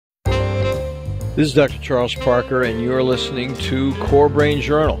This is Dr. Charles Parker, and you're listening to Core Brain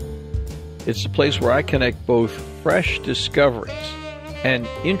Journal. It's the place where I connect both fresh discoveries and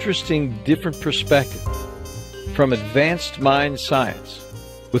interesting different perspectives from advanced mind science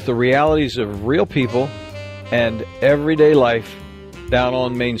with the realities of real people and everyday life down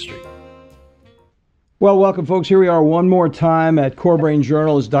on Main Street. Well, welcome, folks. Here we are one more time at Core Brain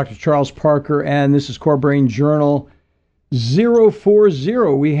Journal. It's Dr. Charles Parker, and this is Core Brain Journal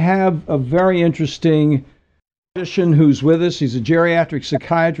 040. We have a very interesting physician who's with us. He's a geriatric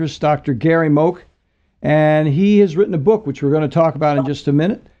psychiatrist, Dr. Gary Moak, and he has written a book, which we're going to talk about in just a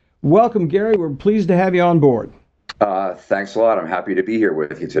minute. Welcome, Gary. We're pleased to have you on board. Thanks a lot. I'm happy to be here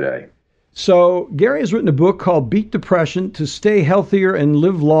with you today. So, Gary has written a book called Beat Depression to Stay Healthier and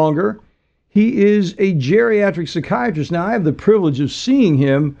Live Longer. He is a geriatric psychiatrist. Now, I have the privilege of seeing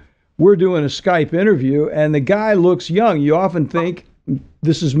him. We're doing a Skype interview, and the guy looks young. You often think,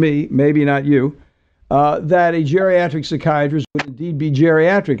 this is me, maybe not you, that a geriatric psychiatrist would indeed be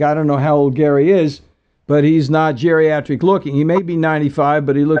geriatric. I don't know how old Gary is, but he's not geriatric looking. He may be 95,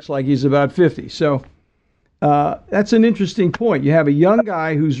 but he looks like he's about 50. So that's an interesting point. You have a young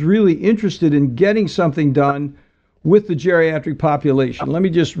guy who's really interested in getting something done with the geriatric population. Let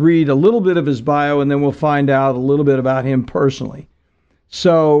me just read a little bit of his bio, and then we'll find out a little bit about him personally.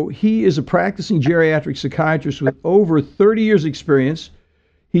 So he is a practicing geriatric psychiatrist with over 30 years experience.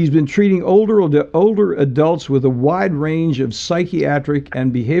 He's been treating older adults with a wide range of psychiatric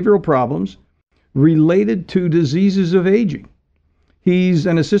and behavioral problems related to diseases of aging. He's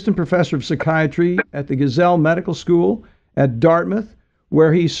an assistant professor of psychiatry at the Gesell Medical School at Dartmouth,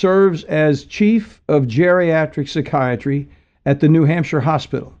 where he serves as chief of geriatric psychiatry at the New Hampshire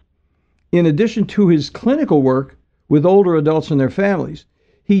Hospital. In addition to his clinical work with older adults and their families,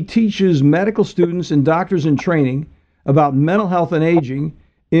 he teaches medical students and doctors in training about mental health and aging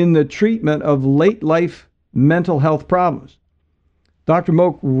in the treatment of late life mental health problems. Dr.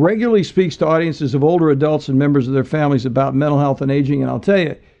 Moak regularly speaks to audiences of older adults and members of their families about mental health and aging, and I'll tell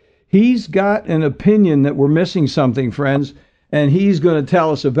you, he's got an opinion that we're missing something, friends, and he's going to tell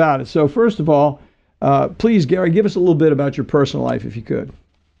us about it. So first of all, please, Gary, give us a little bit about your personal life, if you could.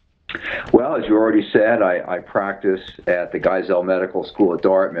 Well, as you already said, I practice at the Gesell Medical School at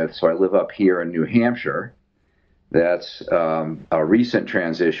Dartmouth, so I live up here in New Hampshire. That's a recent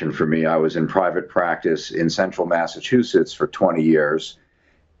transition for me. I was in private practice in central Massachusetts for 20 years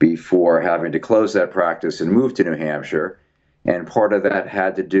before having to close that practice and move to New Hampshire. And part of that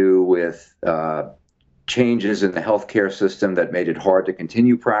had to do with changes in the healthcare system that made it hard to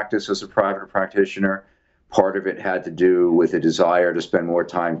continue practice as a private practitioner. Part of it had to do with a desire to spend more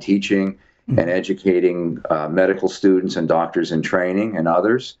time teaching and educating medical students and doctors in training and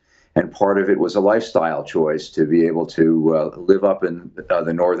others. And part of it was a lifestyle choice to be able to live up in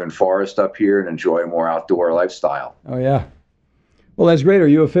the northern forest up here and enjoy a more outdoor lifestyle. Oh, yeah. Well, that's great. Are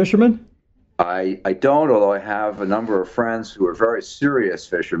you a fisherman? I don't, although I have a number of friends who are very serious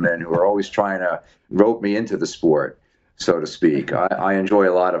fishermen who are always trying to rope me into the sport, so to speak. I enjoy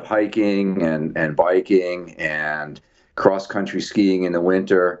a lot of hiking and biking and cross-country skiing in the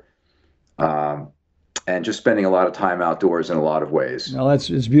winter, and just spending a lot of time outdoors in a lot of ways. Well, it's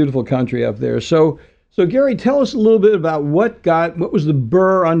beautiful country up there. So Gary, tell us a little bit about what was the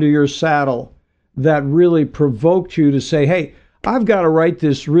burr under your saddle that really provoked you to say, hey, I've got to write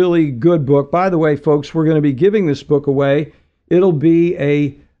this really good book. By the way, folks, we're going to be giving this book away. It'll be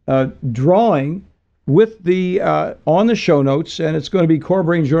a drawing with the on the show notes, and it's going to be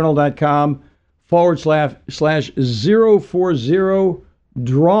corebrainjournal.com/040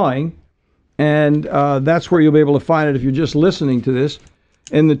 drawing. And that's where you'll be able to find it if you're just listening to this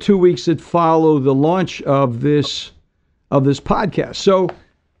in the 2 weeks that follow the launch of this podcast. So,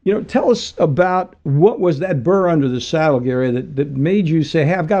 tell us about what was that burr under the saddle, Gary, that made you say,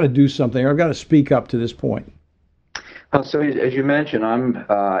 hey, I've got to do something, or I've got to speak up to this point. So as you mentioned,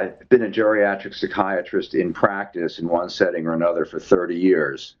 I've been a geriatric psychiatrist in practice in one setting or another for 30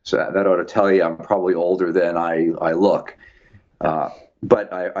 years. So that ought to tell you I'm probably older than I look.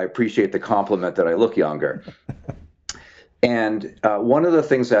 But I appreciate the compliment that I look younger. And one of the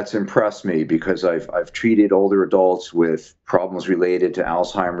things that's impressed me, because I've treated older adults with problems related to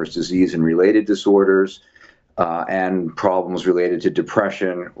Alzheimer's disease and related disorders, and problems related to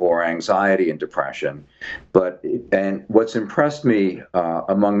depression or anxiety and depression. And what's impressed me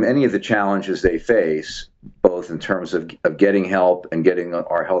among many of the challenges they face, both in terms of getting help and getting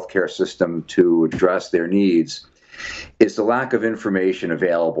our healthcare system to address their needs, is the lack of information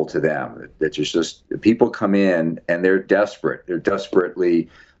available to them. That just people come in and they're desperate. They're desperately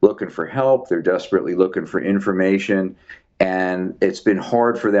looking for help. They're desperately looking for information. And it's been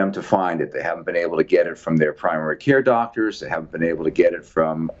hard for them to find it. They haven't been able to get it from their primary care doctors. They haven't been able to get it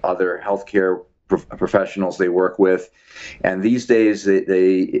from other healthcare professionals they work with. And these days,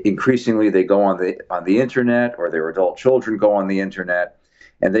 they increasingly they go on the internet, or their adult children go on the internet,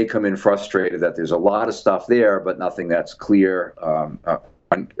 and they come in frustrated that there's a lot of stuff there, but nothing that's clear,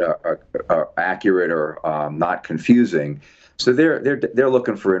 accurate, or not confusing. So they're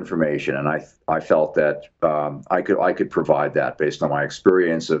looking for information, and I felt that I could provide that based on my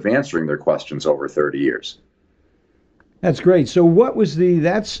experience of answering their questions over 30 years. That's great. So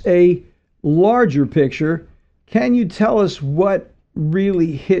that's a larger picture. Can you tell us what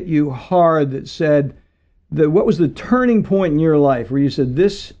really hit you hard that said what was the turning point in your life where you said,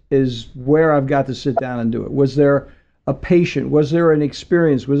 this is where I've got to sit down and do it? Was there a patient? Was there an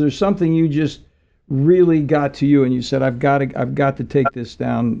experience? Was there something you just really got to you and you said, I've got to take this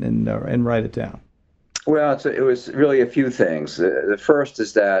down and write it down? Well, it was really a few things. The first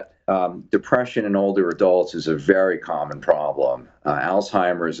is that depression in older adults is a very common problem.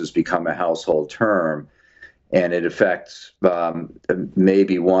 Alzheimer's has become a household term, and it affects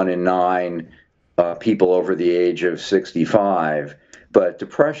maybe 1 in 9 people over the age of 65. But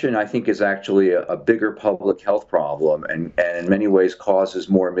depression, I think, is actually a bigger public health problem, and in many ways causes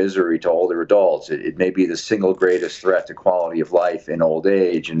more misery to older adults. It may be the single greatest threat to quality of life in old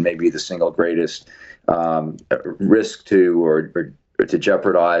age, and maybe the single greatest risk to or to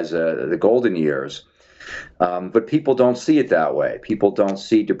jeopardize the golden years. But people don't see it that way. People don't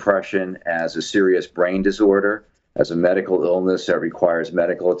see depression as a serious brain disorder, as a medical illness that requires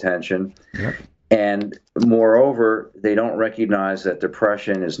medical attention. Yep. And moreover, they don't recognize that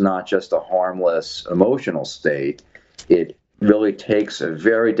depression is not just a harmless emotional state. It really takes a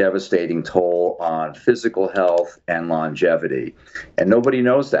very devastating toll on physical health and longevity. And nobody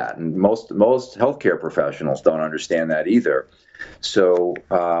knows that. And most healthcare professionals don't understand that either. So,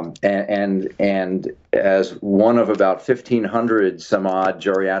 and as one of about 1,500 some odd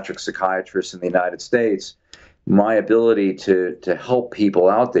geriatric psychiatrists in the United States, my ability to help people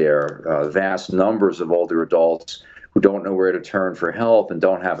out there, vast numbers of older adults who don't know where to turn for help and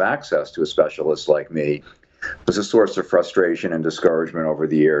don't have access to a specialist like me, was a source of frustration and discouragement over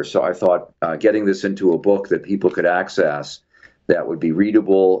the years. So I thought getting this into a book that people could access, that would be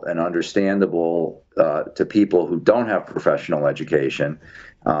readable and understandable to people who don't have professional education,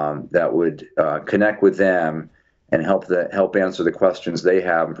 that would connect with them and help answer the questions they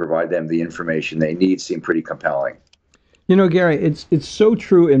have and provide them the information they need, seem pretty compelling. You know, Gary, it's so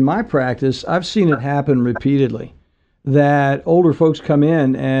true in my practice. I've seen it happen repeatedly, that older folks come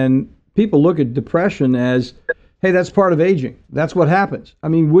in and people look at depression as, hey, that's part of aging. That's what happens. I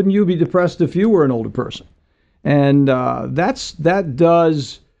mean, wouldn't you be depressed if you were an older person? And that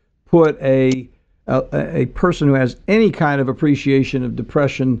does put a person who has any kind of appreciation of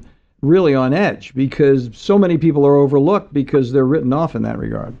depression really on edge, because so many people are overlooked because they're written off in that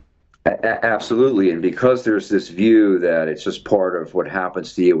regard. Absolutely. And because there's this view that it's just part of what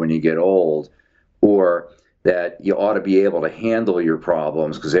happens to you when you get old, or that you ought to be able to handle your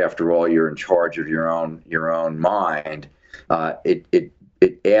problems because after all you're in charge of your own mind, it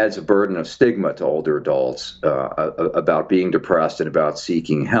adds a burden of stigma to older adults about being depressed and about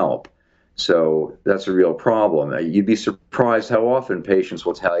seeking help. So that's a real problem. You'd be surprised how often patients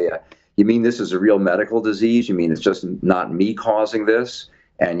will tell you, you mean this is a real medical disease? You mean it's just not me causing this?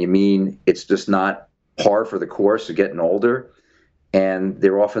 And you mean it's just not par for the course of getting older? And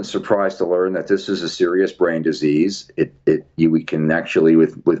they're often surprised to learn that this is a serious brain disease. We can actually,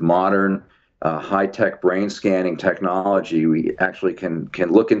 with modern high-tech brain scanning technology, we actually can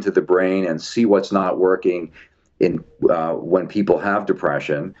look into the brain and see what's not working when people have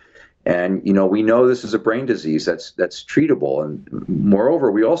depression. And, we know this is a brain disease that's treatable. And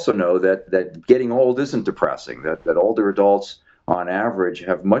moreover, we also know that getting old isn't depressing, that older adults on average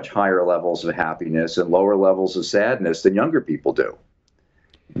have much higher levels of happiness and lower levels of sadness than younger people do.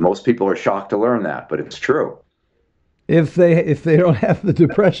 Most people are shocked to learn that, but it's true. If they don't have the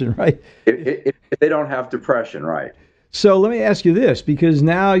depression, right? If they don't have depression, right. So let me ask you this, because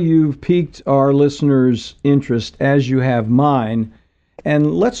now you've piqued our listeners' interest, as you have mine.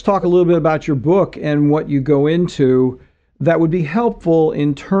 And let's talk a little bit about your book and what you go into that would be helpful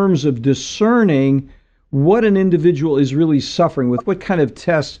in terms of discerning what an individual is really suffering with. What kind of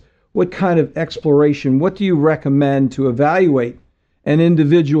tests, what kind of exploration, what do you recommend to evaluate an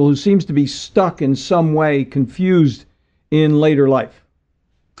individual who seems to be stuck in some way, confused in later life?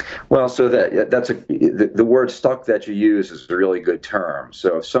 Well, so the word stuck that you use is a really good term.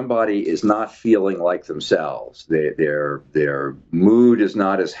 So if somebody is not feeling like themselves, their mood is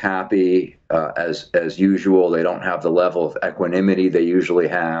not as happy as usual. They don't have the level of equanimity they usually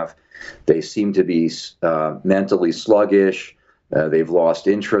have. They seem to be mentally sluggish. They've lost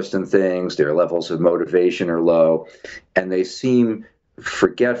interest in things. Their levels of motivation are low, and they seem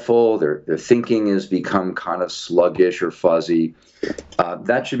forgetful. Their thinking has become kind of sluggish or fuzzy.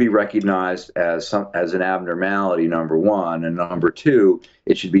 That should be recognized as an abnormality, number one. And number two,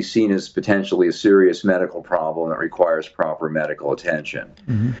 it should be seen as potentially a serious medical problem that requires proper medical attention.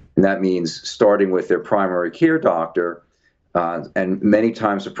 Mm-hmm. And that means starting with their primary care doctor. And many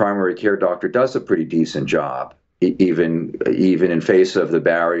times the primary care doctor does a pretty decent job, even in face of the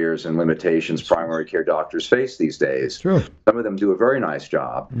barriers and limitations primary care doctors face these days. True. Some of them do a very nice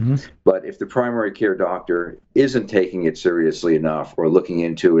job. Mm-hmm. But if the primary care doctor isn't taking it seriously enough, or looking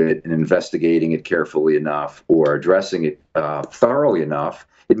into it and investigating it carefully enough, or addressing it thoroughly enough,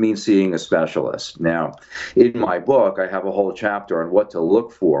 it means seeing a specialist. Now, in my book, I have a whole chapter on what to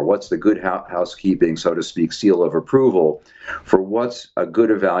look for. What's the good housekeeping, so to speak, seal of approval for what's a good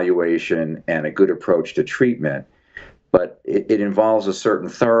evaluation and a good approach to treatment. But it involves a certain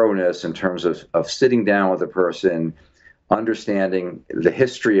thoroughness in terms of sitting down with a person, understanding the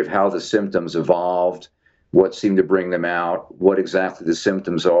history of how the symptoms evolved, what seemed to bring them out, what exactly the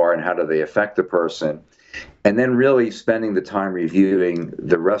symptoms are, and how do they affect the person. And then really spending the time reviewing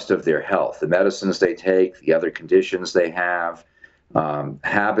the rest of their health, the medicines they take, the other conditions they have,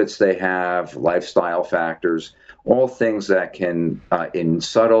 habits they have, lifestyle factors, all things that can, in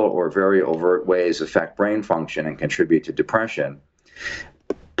subtle or very overt ways, affect brain function and contribute to depression.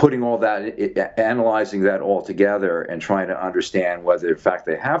 Putting all that, analyzing that all together and trying to understand whether, in fact,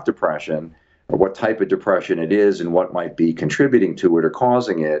 they have depression, or what type of depression it is and what might be contributing to it or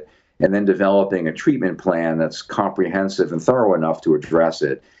causing it, and then developing a treatment plan that's comprehensive and thorough enough to address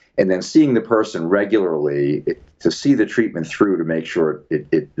it, and then seeing the person regularly to see the treatment through to make sure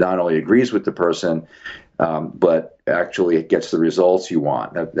it not only agrees with the person, but actually it gets the results you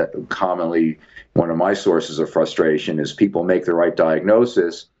want. That commonly, one of my sources of frustration is people make the right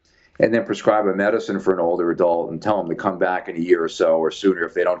diagnosis and then prescribe a medicine for an older adult and tell them to come back in a year or so or sooner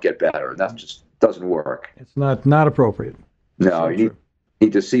if they don't get better. And that just doesn't work. It's not appropriate. No, you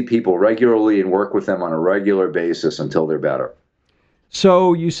need to see people regularly and work with them on a regular basis until they're better.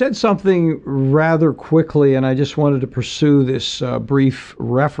 So you said something rather quickly, and I just wanted to pursue this brief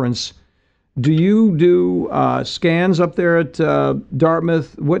reference. Do you do scans up there at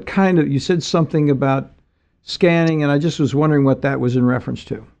Dartmouth? What kind of, you said something about scanning, and I just was wondering what that was in reference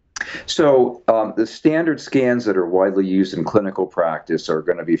to. So the standard scans that are widely used in clinical practice are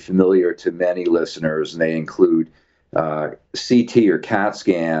going to be familiar to many listeners, and they include CT or CAT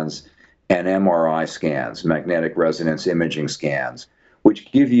scans and MRI scans, magnetic resonance imaging scans,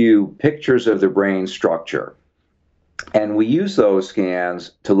 which give you pictures of the brain structure. And we use those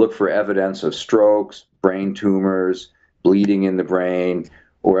scans to look for evidence of strokes, brain tumors, bleeding in the brain,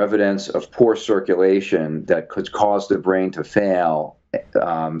 or evidence of poor circulation that could cause the brain to fail,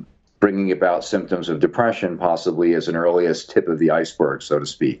 bringing about symptoms of depression, possibly as an earliest tip of the iceberg, so to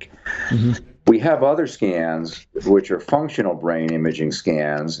speak. Mm-hmm. We have other scans, which are functional brain imaging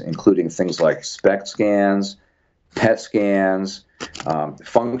scans, including things like SPECT scans, PET scans,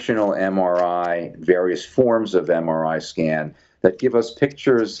 functional MRI, various forms of MRI scan that give us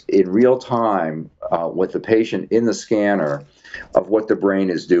pictures in real time with the patient in the scanner of what the brain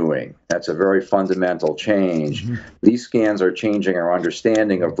is doing. That's a very fundamental change. Mm-hmm. These scans are changing our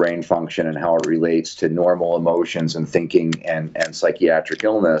understanding of brain function and how it relates to normal emotions and thinking and psychiatric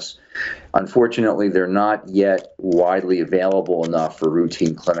illness. Unfortunately, they're not yet widely available enough for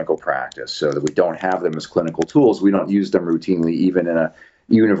routine clinical practice, so that we don't have them as clinical tools. We don't use them routinely, even in a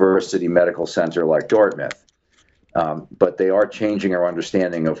university medical center like Dartmouth. But they are changing our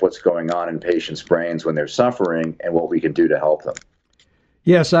understanding of what's going on in patients' brains when they're suffering and what we can do to help them.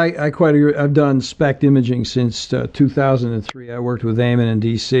 Yes, I quite agree. I've done SPECT imaging since 2003. I worked with Eamon in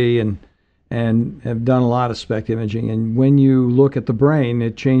D.C. and have done a lot of SPECT imaging. And when you look at the brain,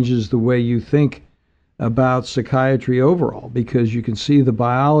 it changes the way you think about psychiatry overall, because you can see the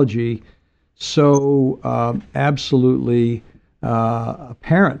biology so absolutely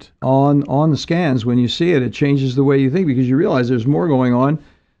apparent on the scans. When you see it, it changes the way you think, because you realize there's more going on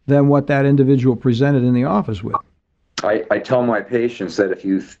than what that individual presented in the office with. I tell my patients that if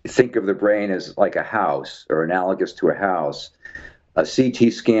you think of the brain as like a house or analogous to a house, a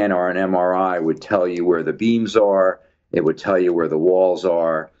CT scan or an MRI would tell you where the beams are, it would tell you where the walls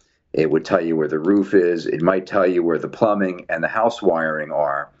are, It would tell you where the roof is. It might tell you where the plumbing and the house wiring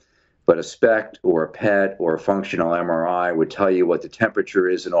are. But a SPECT or a PET or a functional MRI would tell you what the temperature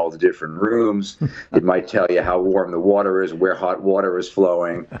is in all the different rooms. It might tell you how warm the water is, where hot water is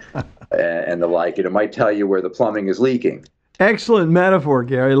flowing, and the like. And it might tell you where the plumbing is leaking. Excellent metaphor,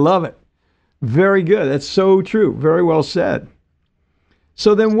 Gary. Love it. Very good. That's so true. Very well said.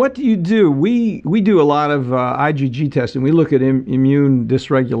 So then what do you do? We do a lot of IgG testing. We look at immune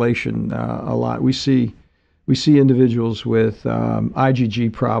dysregulation a lot. We see individuals with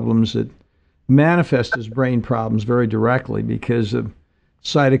IgG problems that manifest as brain problems very directly because of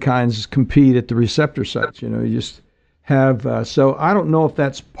cytokines compete at the receptor sites. You just have. So I don't know if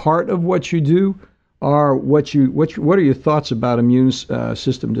that's part of what you do, or what are your thoughts about immune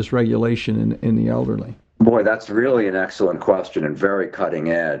system dysregulation in the elderly? Boy, that's really an excellent question and very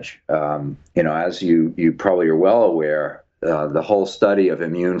cutting edge. As you probably are well aware, the whole study of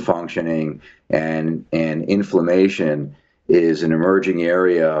immune functioning and inflammation is an emerging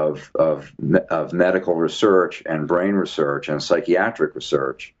area of medical research and brain research and psychiatric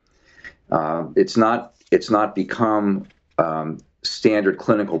research. It's not become standard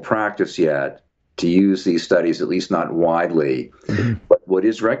clinical practice yet to use these studies, at least not widely. Mm-hmm. But what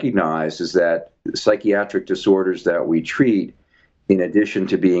is recognized is that psychiatric disorders that we treat, in addition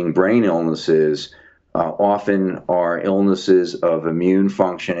to being brain illnesses, often are illnesses of immune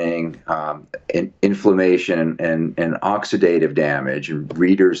functioning, inflammation, and oxidative damage. And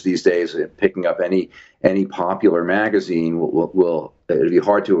readers these days, picking up any popular magazine, will it'll be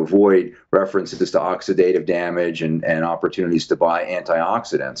hard to avoid references to oxidative damage and opportunities to buy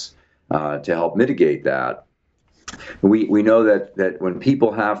antioxidants to help mitigate that. We know that when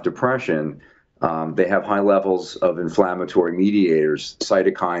people have depression, they have high levels of inflammatory mediators,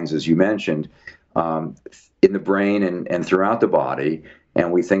 cytokines, as you mentioned, in the brain and throughout the body.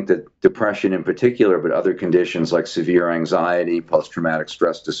 And we think that depression in particular, but other conditions like severe anxiety, post-traumatic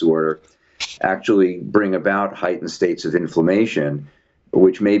stress disorder, actually bring about heightened states of inflammation,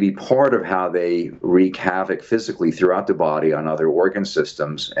 which may be part of how they wreak havoc physically throughout the body on other organ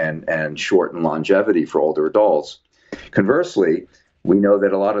systems and shorten longevity for older adults. Conversely, we know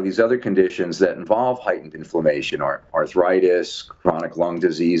that a lot of these other conditions that involve heightened inflammation, arthritis, chronic lung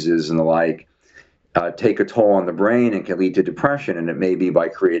diseases, and the like, take a toll on the brain and can lead to depression, and it may be by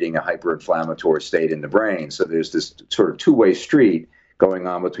creating a hyperinflammatory state in the brain. So there's this sort of two-way street going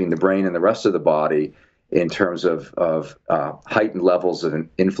on between the brain and the rest of the body in terms of heightened levels of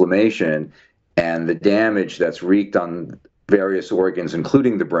inflammation and the damage that's wreaked on various organs,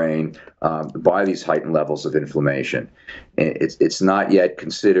 including the brain, by these heightened levels of inflammation. It's not yet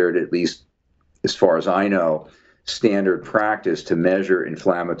considered, at least as far as I know, standard practice to measure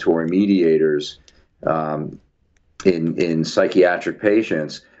inflammatory mediators in psychiatric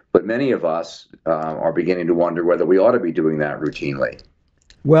patients, but many of us are beginning to wonder whether we ought to be doing that routinely.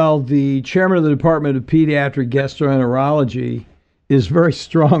 Well, the chairman of the Department of Pediatric Gastroenterology is very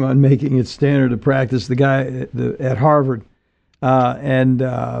strong on making it standard of practice. The guy at Harvard, and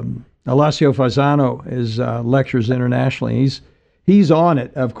Alessio Fasano is lectures internationally. He's on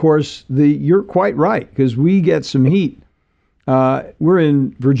it. Of course, you're quite right, because we get some heat. We're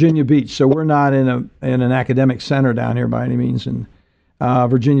in Virginia Beach, so we're not in an academic center down here by any means in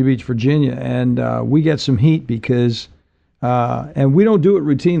Virginia Beach, Virginia, and we get some heat because. And we don't do it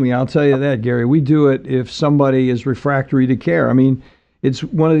routinely, I'll tell you that, Gary. We do it if somebody is refractory to care. I mean, it's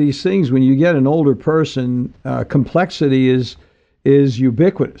one of these things when you get an older person, complexity is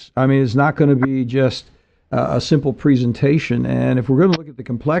ubiquitous. I mean, it's not going to be just a simple presentation. And if we're going to look at the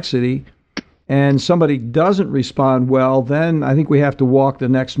complexity and somebody doesn't respond well, then I think we have to walk the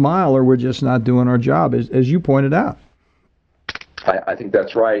next mile, or we're just not doing our job, as you pointed out. I think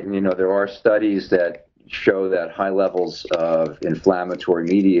that's right. And, there are studies that show that high levels of inflammatory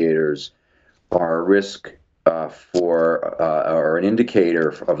mediators are a risk or an indicator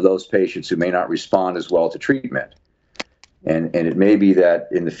of those patients who may not respond as well to treatment. And it may be that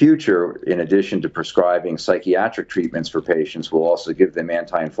in the future, in addition to prescribing psychiatric treatments for patients, we'll also give them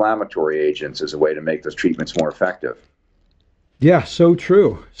anti-inflammatory agents as a way to make those treatments more effective. Yeah, so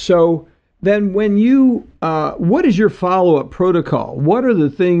true. So then when what is your follow-up protocol? What are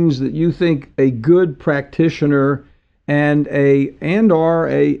the things that you think a good practitioner and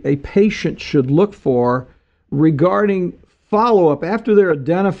a patient should look for regarding follow-up after they're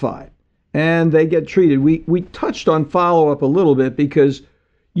identified and they get treated? We touched on follow-up a little bit because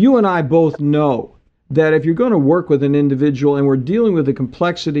you and I both know that if you're going to work with an individual and we're dealing with the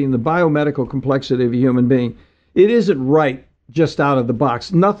complexity and the biomedical complexity of a human being, it isn't right just out of the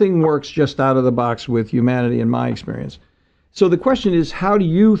box. Nothing works just out of the box with humanity, in my experience. So the question is, how do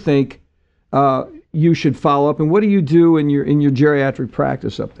you think you should follow up, and what do you do in your geriatric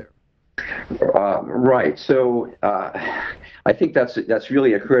practice up there? Right. So I think that's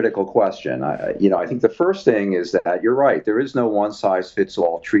really a critical question. I think the first thing is that you're right. There is no one size fits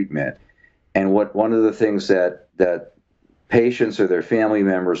all treatment, and one of the things that patients or their family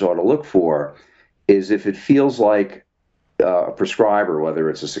members ought to look for is if it feels like a prescriber, whether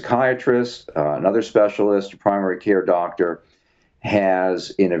it's a psychiatrist, another specialist, a primary care doctor,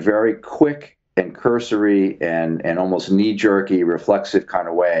 has in a very quick and cursory and almost knee-jerky reflexive kind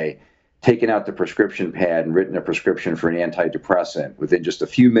of way taken out the prescription pad and written a prescription for an antidepressant within just a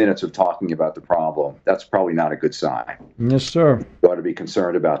few minutes of talking about the problem, that's probably not a good sign. Yes, sir. You ought to be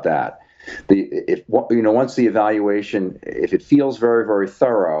concerned about that. Once the evaluation, if it feels very, very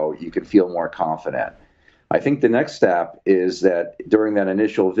thorough, you can feel more confident. I think the next step is that during that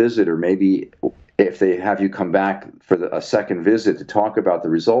initial visit, or maybe if they have you come back for a second visit to talk about the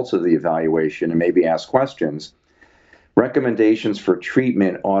results of the evaluation and maybe ask questions, recommendations for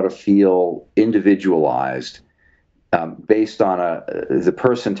treatment ought to feel individualized, based on the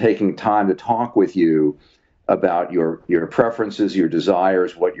person taking time to talk with you about your preferences, your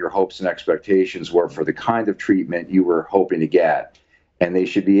desires, what your hopes and expectations were for the kind of treatment you were hoping to get. And they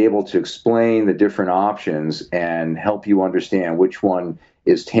should be able to explain the different options and help you understand which one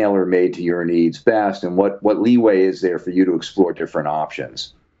is tailor-made to your needs best and what leeway is there for you to explore different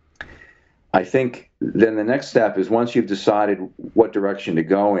options. I think then the next step is, once you've decided what direction to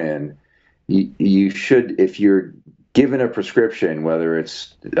go in, you should, if you're given a prescription, whether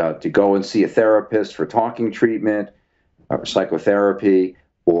it's to go and see a therapist for talking treatment, or psychotherapy,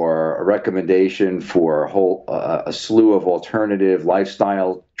 or a recommendation for a slew of alternative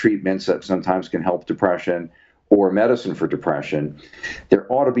lifestyle treatments that sometimes can help depression, or medicine for depression, there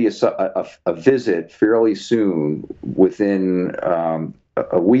ought to be a visit fairly soon, within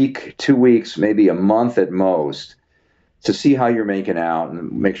a week, 2 weeks, maybe a month at most, to see how you're making out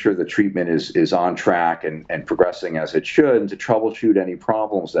and make sure the treatment is on track and progressing as it should, and to troubleshoot any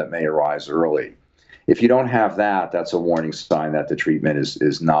problems that may arise early. If you don't have that, that's a warning sign that the treatment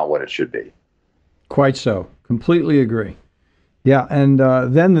is not what it should be. Quite so. Completely agree. Yeah, and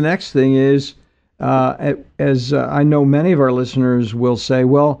then the next thing is, as I know many of our listeners will say,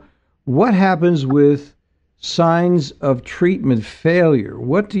 well, what happens with signs of treatment failure?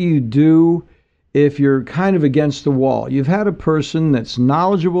 What do you do if you're kind of against the wall? You've had a person that's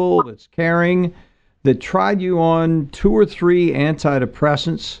knowledgeable, that's caring, that tried you on 2 or 3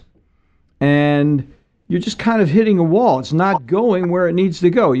 antidepressants, and you're just kind of hitting a wall. It's not going where it needs to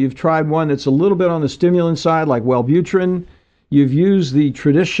go. You've tried one that's a little bit on the stimulant side, like Wellbutrin. You've used the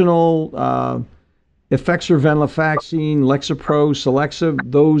traditional Effexor, venlafaxine, Lexapro, Celexa,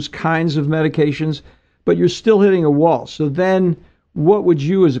 those kinds of medications, but you're still hitting a wall. So then what would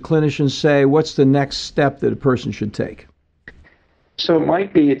you as a clinician say, what's the next step that a person should take? So it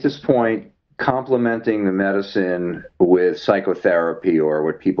might be, at this point, complementing the medicine with psychotherapy, or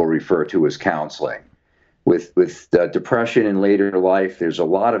what people refer to as counseling. With depression in later life, there's a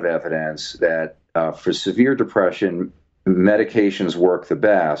lot of evidence that for severe depression, medications work the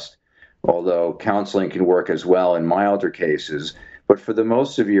best, although counseling can work as well in milder cases. But for the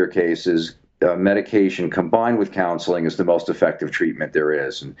most severe cases, medication combined with counseling is the most effective treatment there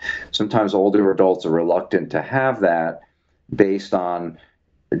is. And sometimes older adults are reluctant to have that, based on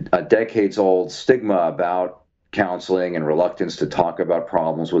a decades-old stigma about counseling and reluctance to talk about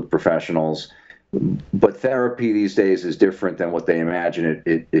problems with professionals. But therapy these days is different than what they imagine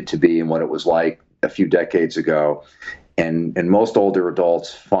it to be and what it was like a few decades ago. And most older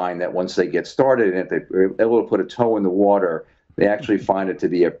adults find that once they get started in it, they're able to put a toe in the water. They actually find it to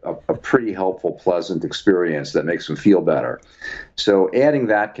be a pretty helpful, pleasant experience that makes them feel better. So adding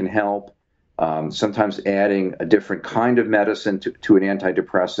that can help. Sometimes adding a different kind of medicine to an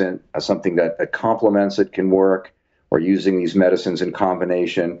antidepressant, something that complements it, can work, or using these medicines in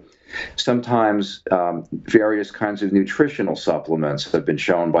combination. Sometimes various kinds of nutritional supplements have been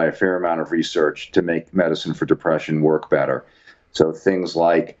shown by a fair amount of research to make medicine for depression work better. So things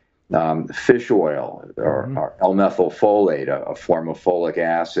like fish oil, or L-methylfolate, a form of folic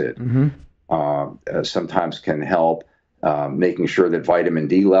acid, sometimes can help. Making sure that vitamin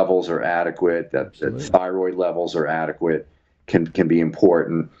D levels are adequate, that thyroid levels are adequate, can be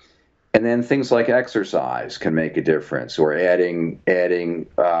important. And then things like exercise can make a difference, or adding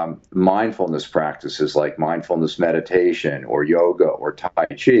mindfulness practices like mindfulness meditation or yoga or Tai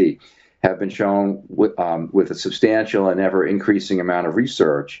Chi have been shown with a substantial and ever increasing amount of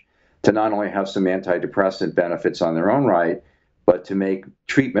research to not only have some antidepressant benefits on their own right, but to make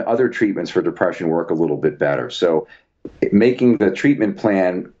other treatments for depression work a little bit better. So making the treatment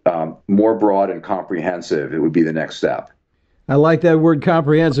plan more broad and comprehensive, it would be the next step. I like that word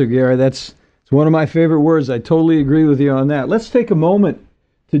comprehensive, Gary. It's one of my favorite words. I totally agree with you on that. Let's take a moment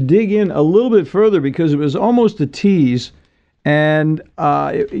to dig in a little bit further because it was almost a tease. And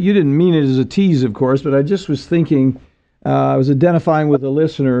you didn't mean it as a tease, of course, but I just was thinking, I was identifying with a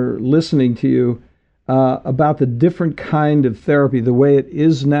listener listening to you about the different kind of therapy, the way it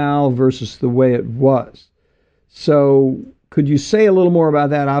is now versus the way it was. So could you say a little more about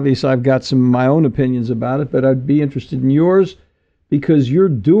that? Obviously, I've got some of my own opinions about it, but I'd be interested in yours because you're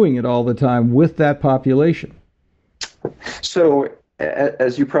doing it all the time with that population. So,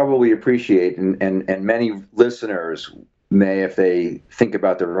 as you probably appreciate, and many listeners may, if they think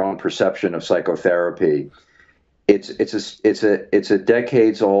about their own perception of psychotherapy, it's a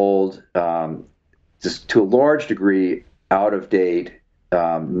decades old, just to a large degree out of date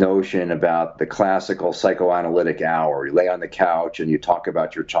notion about the classical psychoanalytic hour. You lay on the couch and you talk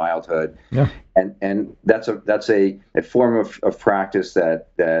about your childhood, Yeah. and that's a form of practice that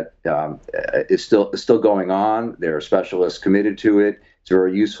is still going on. There are specialists committed to it. It's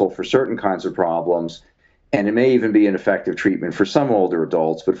very useful for certain kinds of problems, and it may even be an effective treatment for some older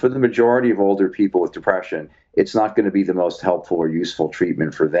adults. But for the majority of older people with depression, it's not going to be the most helpful or useful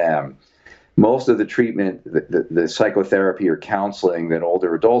treatment for them. Most of the treatment, the psychotherapy or counseling that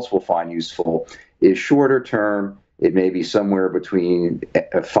older adults will find useful is shorter term. It may be somewhere between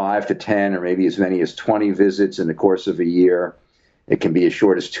 5 to 10 or maybe as many as 20 visits in the course of a year. It can be as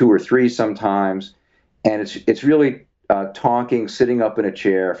short as 2 or 3 sometimes. And it's really talking, sitting up in a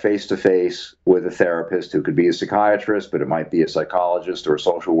chair face to face with a therapist who could be a psychiatrist, but it might be a psychologist or a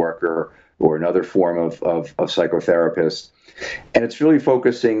social worker or another form of psychotherapist. And it's really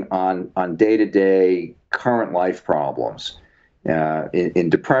focusing on day-to-day current life problems. In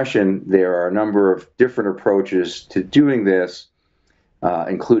depression, there are a number of different approaches to doing this,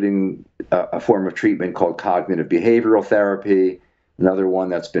 including a form of treatment called cognitive behavioral therapy. Another one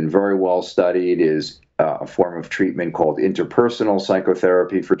that's been very well studied is a form of treatment called interpersonal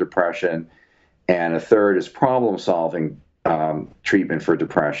psychotherapy for depression. And a third is problem-solving treatment for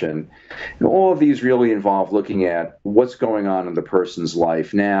depression. And all of these really involve looking at what's going on in the person's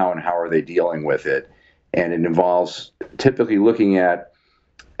life now and how are they dealing with it. And it involves typically looking at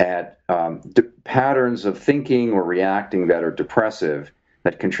patterns of thinking or reacting that are depressive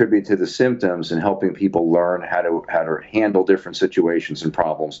that contribute to the symptoms and helping people learn how to handle different situations and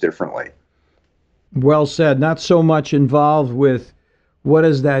problems differently. Well said. Not so much involved with what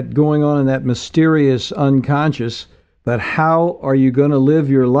is that going on in that mysterious unconscious, but how are you going to live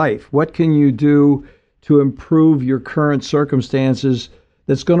your life? What can you do to improve your current circumstances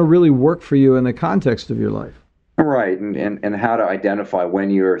that's going to really work for you in the context of your life? Right, and how to identify when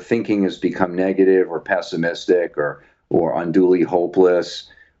your thinking has become negative or pessimistic or unduly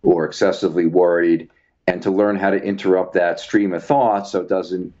hopeless or excessively worried, and to learn how to interrupt that stream of thought so it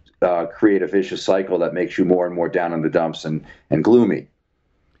doesn't create a vicious cycle that makes you more and more down in the dumps and gloomy.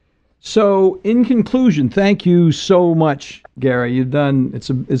 So, in conclusion, thank you so much, Gary. It's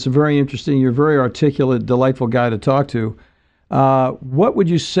a very interesting. You're a very articulate, delightful guy to talk to. What would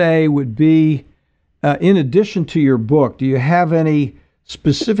you say would be, in addition to your book, do you have any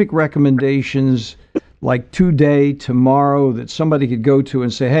specific recommendations, like today, tomorrow, that somebody could go to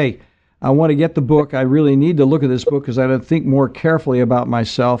and say, "Hey, I want to get the book. I really need to look at this book because I don't think more carefully about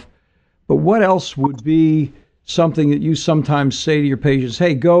myself." But what else would be something that you sometimes say to your patients?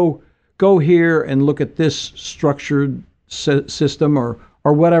 Hey, go here and look at this structured system or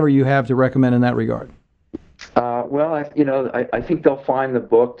whatever you have to recommend in that regard. Well, I think they'll find the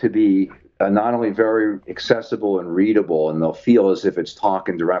book to be not only very accessible and readable, and they'll feel as if it's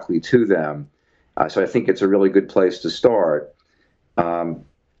talking directly to them. So I think it's a really good place to start.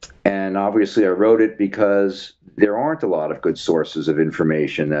 And obviously, I wrote it because there aren't a lot of good sources of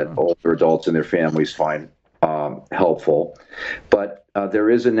information that older adults and their families find helpful. But there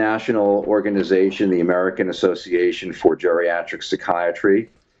is a national organization, the American Association for Geriatric Psychiatry,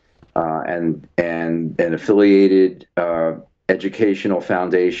 and an affiliated educational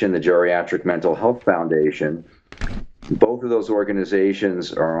foundation, the Geriatric Mental Health Foundation. Both of those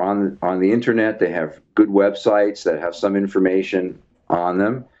organizations are on the internet. They have good websites that have some information on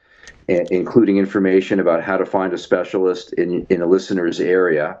them, including information about how to find a specialist in a listener's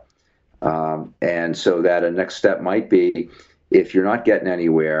area. And so that a next step might be, if you're not getting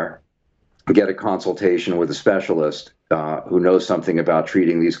anywhere, get a consultation with a specialist who knows something about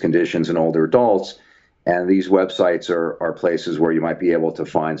treating these conditions in older adults. And these websites are places where you might be able to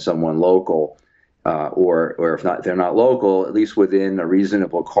find someone local, or if not, they're not local, at least within a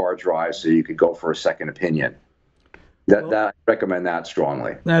reasonable car drive, so you could go for a second opinion. That I recommend that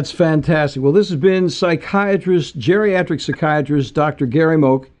strongly. That's fantastic. Well, this has been geriatric psychiatrist, Dr. Gary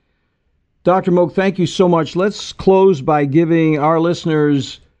Moak. Dr. Moak, thank you so much. Let's close by giving our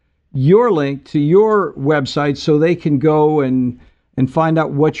listeners your link to your website so they can go and find out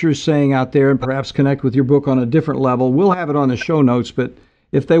what you're saying out there and perhaps connect with your book on a different level. We'll have it on the show notes, but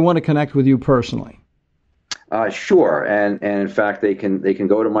if they want to connect with you personally. Sure. And in fact, they can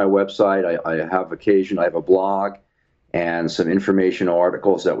go to my website. I have a blog and some information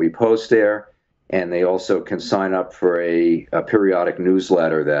articles that we post there. And they also can sign up for a periodic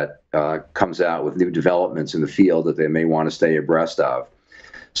newsletter that comes out with new developments in the field that they may want to stay abreast of.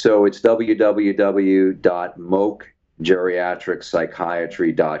 So it's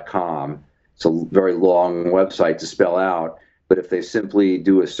www.moakgeriatricpsychiatry.com. It's a very long website to spell out, but if they simply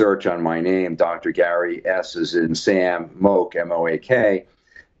do a search on my name, Dr. Gary, S as in Sam, Moak, M-O-A-K,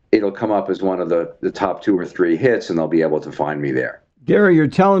 it'll come up as one of the top 2 or 3 hits, and they'll be able to find me there. Gary, you're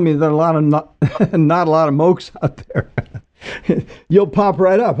telling me that not a lot of Moaks out there. You'll pop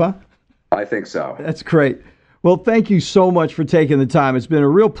right up, huh? I think so. That's great. Well, thank you so much for taking the time. It's been a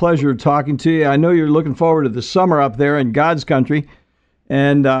real pleasure talking to you. I know you're looking forward to the summer up there in God's country.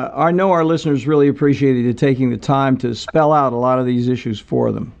 And I know our listeners really appreciated you taking the time to spell out a lot of these issues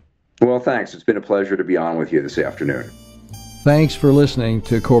for them. Well, thanks. It's been a pleasure to be on with you this afternoon. Thanks for listening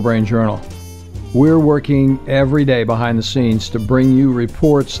to Core Brain Journal. We're working every day behind the scenes to bring you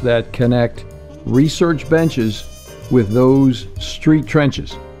reports that connect research benches with those street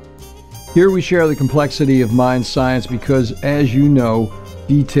trenches. Here we share the complexity of mind science because, as you know,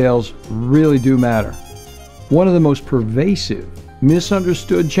 details really do matter. One of the most pervasive,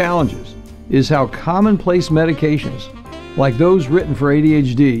 misunderstood challenges is how commonplace medications, like those written for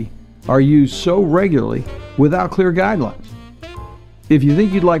ADHD, are used so regularly without clear guidelines. If you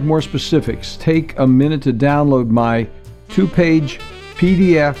think you'd like more specifics, take a minute to download my 2-page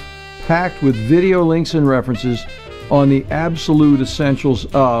PDF packed with video links and references on the absolute essentials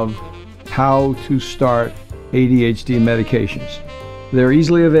of how to start ADHD medications. They're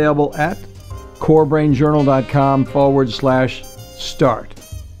easily available at corebrainjournal.com/start.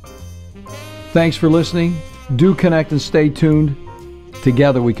 Thanks for listening. Do connect and stay tuned.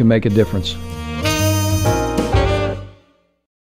 Together we can make a difference.